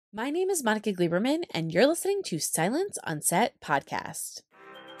My name is Monica Gleiberman, and you're listening to Silence on Set podcast.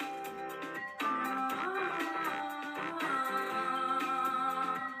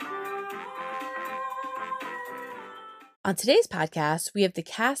 On today's podcast, we have the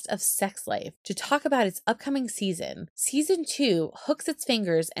cast of Sex Life to talk about its upcoming season. Season 2 hooks its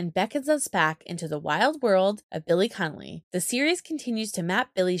fingers and beckons us back into the wild world of Billie Connolly. The series continues to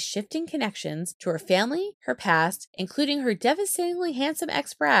map Billie's shifting connections to her family, her past, including her devastatingly handsome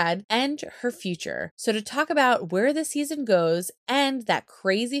ex Brad, and her future. So to talk about where the season goes and that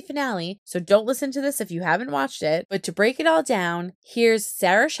crazy finale, so don't listen to this if you haven't watched it, but to break it all down, here's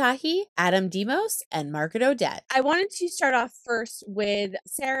Sarah Shahi, Adam Demos, and Margaret Odette. I wanted to start off first with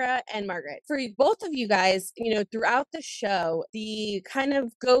Sarah and Margaret. For both of you guys, throughout the show, the kind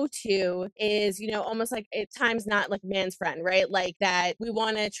of go-to is, almost like at times not like man's friend, right? Like that we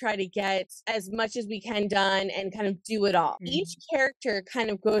want to try to get as much as we can done and kind of do it all. Mm-hmm. Each character kind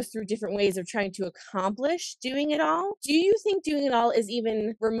of goes through different ways of trying to accomplish doing it all. Do you think doing it all is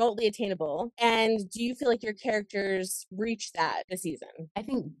even remotely attainable? And do you feel like your characters reach that this season? I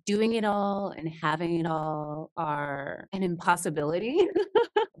think doing it all and having it all are an impossibility,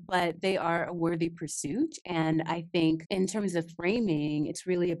 but they are a worthy pursuit. And I think in terms of framing, it's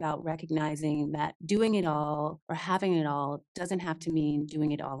really about recognizing that doing it all or having it all doesn't have to mean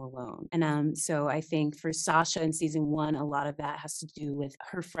doing it all alone. And so I think for Sasha in season 1, a lot of that has to do with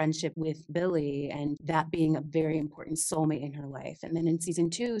her friendship with Billie and that being a very important soulmate in her life. And then in season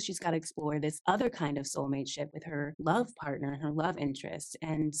 2, she's got to explore this other kind of soulmateship with her love partner, her love interest.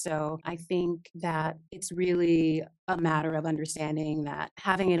 And so I think that it's really a matter of understanding that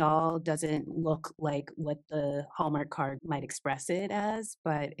having it all doesn't look like what the Hallmark card might express it as,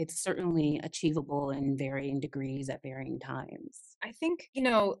 but it's certainly achievable in varying degrees at varying times. I think,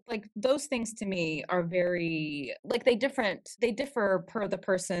 like those things to me are very, like they differ per the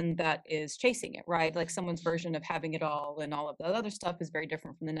person that is chasing it, right? Like someone's version of having it all and all of the other stuff is very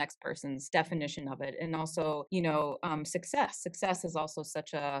different from the next person's definition of it. And also, success is also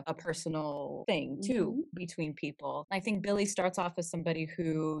such a personal thing too, between people. I think Billie starts off as somebody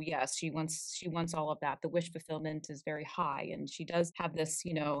who, yes, she wants all of that. The wish fulfillment is very high and she does have this,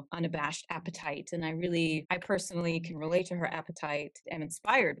 unabashed appetite. And I personally can relate to her appetite. I'm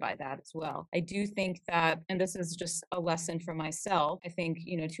inspired by that as well. I do think that, and this is just a lesson for myself, I think,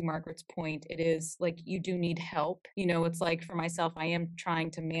 to Margaret's point, it is like you do need help. It's like for myself, I am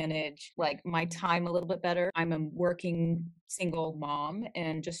trying to manage like my time a little bit better. I'm a working single mom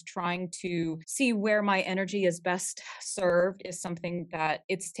and just trying to see where my energy is best served is something that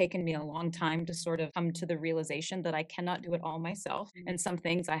it's taken me a long time to sort of come to the realization that I cannot do it all myself. And some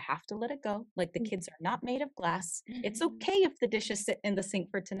things I have to let it go. Like the kids are not made of glass. It's okay if the dishes sit in the sink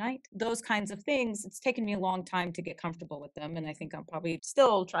for tonight. Those kinds of things, it's taken me a long time to get comfortable with them. And I think I'll probably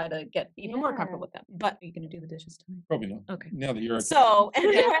still try to get even more comfortable with them. But are you going to do the dishes tonight? Probably not. Okay. Now that you're okay. So, I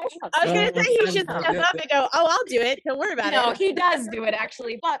was going to say you should step up and go, oh, I'll do it. Don't worry about it. No, he does do it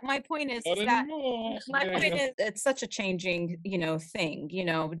actually. But my point is it's such a changing, thing,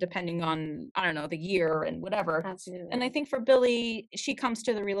 depending on, I don't know, the year and whatever. Absolutely. And I think for Billie, she comes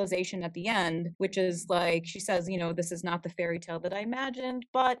to the realization at the end, which is like, she says, this is not the fairy tale that I imagined,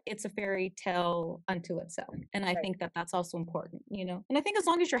 but it's a fairy tale unto itself. And I think that that's also important, and I think as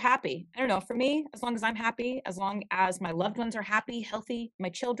long as you're happy, I don't know, for me, as long as I'm happy, as long as my loved ones are happy, healthy, my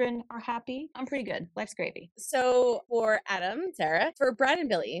children are happy, I'm pretty good. Life's gravy. So for Adam, Sarah, for Brad and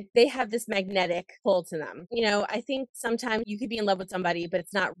Billie, they have this magnetic pull to them. I think sometimes you could be in love with somebody, but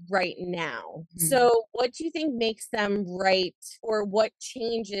it's not right now. Mm-hmm. So what do you think makes them right, or what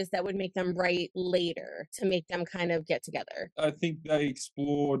changes that would make them right later to make them kind of get together? I think they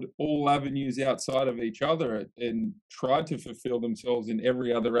explored all avenues outside of each other and tried to fulfill themselves in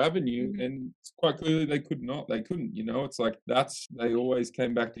every other avenue. Mm-hmm. And it's quite clearly they couldn't. It's like they always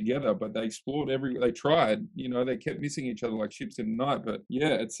came back together, but they explored they tried, they kept missing each other like ships in the night. But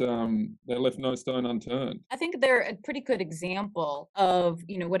yeah, it's they left no stone unturned. I think they're a pretty good example of,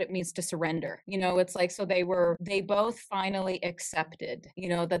 what it means to surrender. It's like, so they both finally accepted,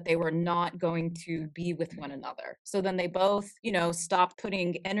 that they were not going to be with one another. So then they both, stopped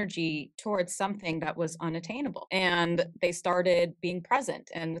putting energy towards something that was unattainable. And they started being present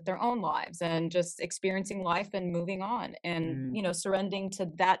and with their own lives and just experiencing life and moving on and, surrendering to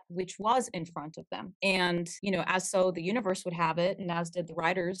that which was in front of them. And, as so the universe would have it, and as did the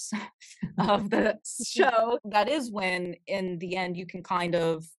writers of the show, that is when in the end you can kind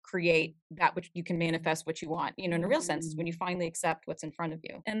of create that which you can manifest what you want, in a real sense, is when you finally accept what's in front of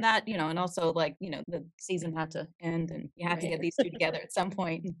you. And that, and also like, the season had to end and you had to get these two together at some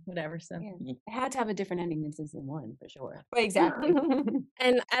point, and whatever. So it had to have a different ending than season 1 for sure. Exactly.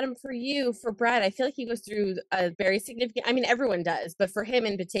 And Adam, for you, for Brad, I feel like he goes through a very significant, I mean, everyone does, but for him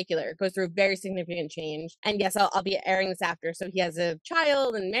in particular, goes through a very significant change. And yes, I'll be airing this after. So he has a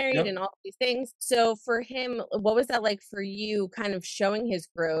child and married and all these things. So for him, what was that like for you, kind of showing his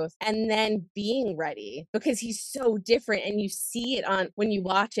growth and then being ready? Because he's so different and you see it on when you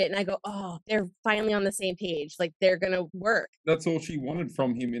watch it and I go, oh, they're finally on the same page. Like they're going to work. That's all she wanted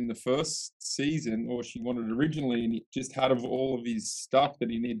from him in the first season, or she wanted originally, and he just had all of his stuff that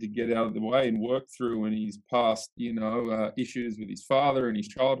he needed to get out of the way and work through, and he's past, issues with his father and his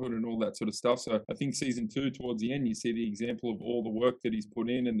childhood and all that sort of stuff. So I think season 2, towards the end, you see the example of all the work that he's put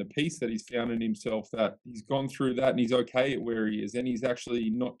in and the peace that he's found in himself, that he's gone through that and he's okay at where he is, and he's actually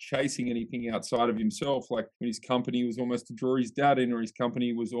not chasing anything outside of himself. Like when his company was almost to draw his dad in, or his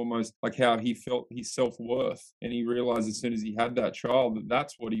company was almost like how he felt his self-worth, and he realized as soon as he had that child that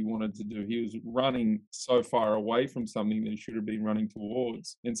that's what he wanted to do. He was running so far away from something that he should have been running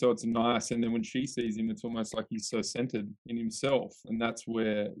towards, and so it's nice. And then when she sees him, it's almost like he's so centered in himself, and that's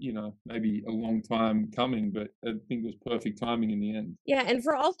where, maybe a long time coming, but I think it was perfect timing in the end. Yeah. And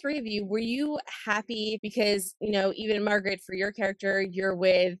for all three of you, were you happy because, even Margaret, for your character, you're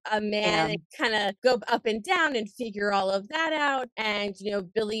with a man and kind of go up and down and figure all of that out. And,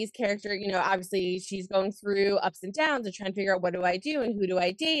 Billy's character, obviously she's going through ups and downs and trying to figure out what do I do and who do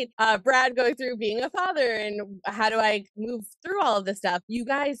I date? Brad going through being a father and how do I move through all of this stuff? You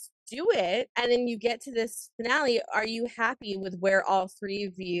guys do it, and then you get to this finale. Are you happy with where all three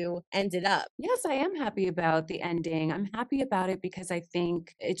of you ended up? Yes, I am happy about the ending. I'm happy about it because I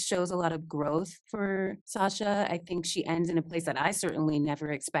think it shows a lot of growth for Sasha. I think she ends in a place that I certainly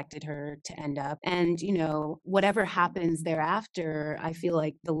never expected her to end up. And, whatever happens thereafter, I feel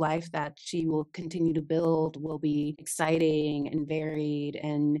like the life that she will continue to build will be exciting and varied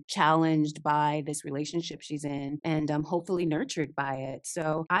and challenged by this relationship she's in, and hopefully nurtured by it.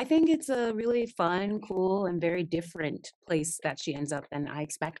 So I think it's a really fun, cool, and very different place that she ends up than I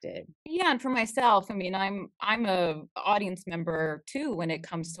expected. Yeah, and for myself, I mean, I'm a audience member too when it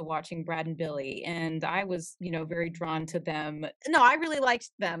comes to watching Brad and Billy, and I was, very drawn to them. No, I really liked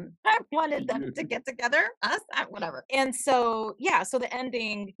them. I wanted them to get together. Whatever. And so, so the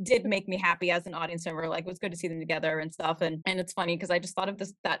ending did make me happy as an audience member. Like, it was good to see them together and stuff. And it's funny because I just thought of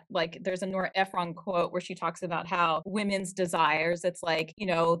this, that like there's a Nora Ephron quote where she talks about how women's desires, it's like,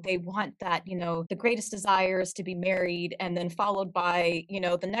 they want that, the greatest desire is to be married, and then followed by,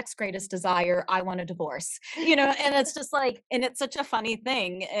 the next greatest desire, I want a divorce, and it's just like, and it's such a funny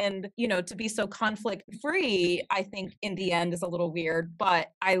thing. And, to be so conflict free, I think in the end is a little weird, but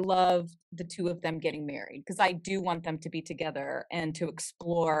I love the two of them getting married because I do want them to be together and to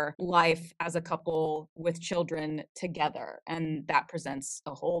explore life as a couple with children together. And that presents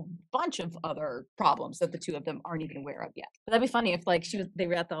a whole bunch of other problems that the two of them aren't even aware of yet. But that'd be funny if like they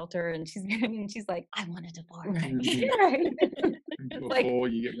were at the altar and she's married and she's like, I want a divorce. Right. Like,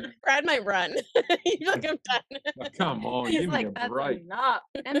 you get married. Brad might run. He's like, I'm done. Like, come on, He's give like, me a that's break. enough.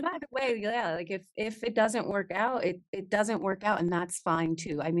 And by the way, like if it doesn't work out, it doesn't work out, and that's fine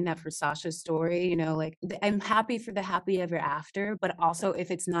too. I mean that for Sasha's story, I'm happy for the happy ever after, but also if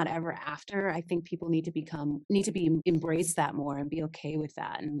it's not ever after, I think people need to be embrace that more and be okay with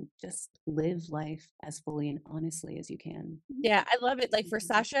that and just live life as fully and honestly as you can. Yeah, I love it. Like for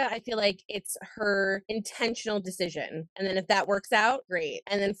Sasha, I feel like it's her intentional decision. And then if that works out, great.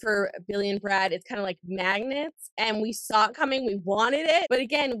 And then for Billy and Brad, it's kind of like magnets, and we saw it coming. We wanted it, but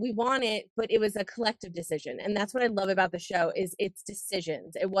again, we want it, but it was a collective decision. And that's what I love about the show is its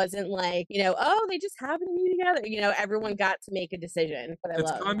decisions. It wasn't like, oh, they just happened to be together. Everyone got to make a decision. But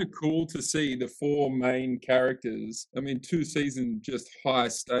It's kind of cool to see the four main characters. I mean, 2 seasons, just high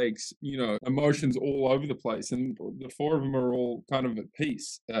stakes, emotions all over the place. And the 4 of them are all kind of at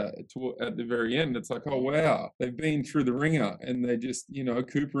peace at the very end. It's like, oh, wow, they've been through the ringer, and they just,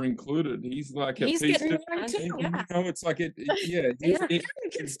 Cooper included. He's like at He's peace. getting married too. It's like, You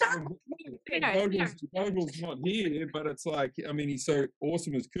can stop. Vogel's not here, but it's like, I mean, he's so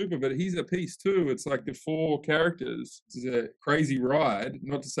awesome as Cooper, but he's a piece too. It's like the 4 characters. It's a crazy ride.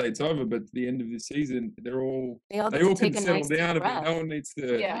 Not to say it's over, but at the end of the season, they all can settle down a bit. No one needs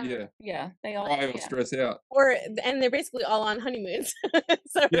to, they all cry or stress out. And they're basically all on honeymoons.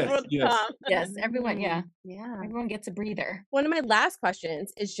 So yes, everyone, everyone gets a breather. One of my last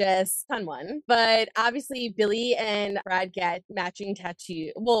questions is just fun one, but obviously Billy and Brad get matching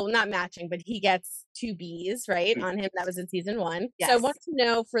tattoo. Well, not matching, but he gets 2 bees, right, on him. That was in season 1. Yes. So I want to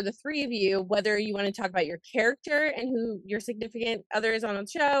know for the 3 of you, whether you want to talk about your character and who your significant other is on the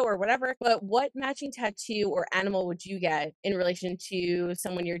show or whatever, but what matching tattoo or animal would you get in relation to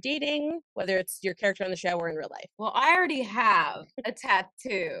someone you're dating, whether it's your character on the show or in real life? Well, I already have a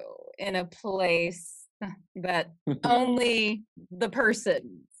tattoo in a place that only the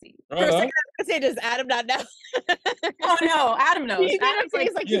person sees. First thing I was gonna say, does Adam not know? Oh no, Adam knows. Adam's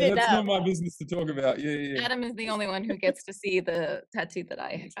like he didn't that's know. not my business to talk about. Yeah. Adam is the only one who gets to see the tattoo that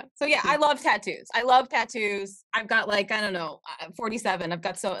I have. So yeah, I love tattoos. I've got like, I don't know, 47. I've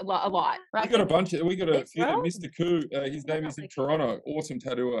got a lot. We got a bunch. We got a few. Mr. Koo, his name is in Toronto. Awesome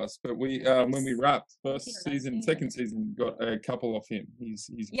tattoo artist. But we, when we wrapped second season, got a couple of him. He's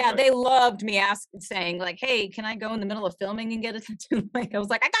great. They loved me saying like, hey, can I go in the middle of filming and get a tattoo? Like I was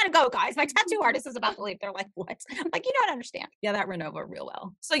like, I gotta go, guys. My tattoo artist is about to leave. They're like, what? I'm like, you don't understand. Yeah, that ran over real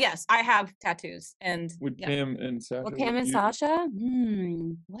well. So yes, I have tattoos. And with Cam and Sasha. Well, Cam and Sasha,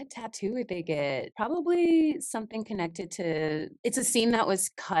 what tattoo would they get? Probably something connected to, it's a scene that was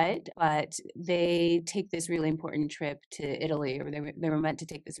cut, but they take this really important trip to Italy, or they were meant to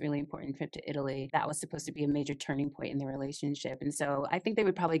take this really important trip to Italy. That was supposed to be a major turning point in their relationship. And so I think they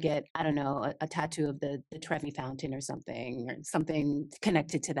would probably get, I don't know, a tattoo of the Trevi Fountain or something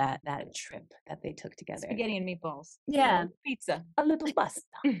connected to that trip that they took together. Spaghetti and meatballs. Yeah. Pizza. A little pasta.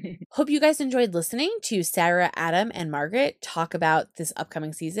 Hope you guys enjoyed listening to Sarah, Adam, and Margaret talk about this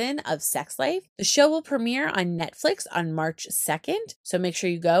upcoming season of Sex Life. The show will premiere on Netflix on March 2nd, so make sure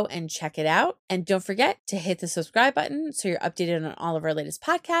you go and check it out. And don't forget to hit the subscribe button so you're updated on all of our latest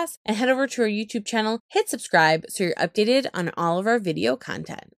podcasts, and head over to our YouTube channel, hit subscribe so you're updated on all of our video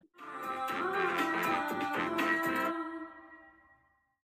content.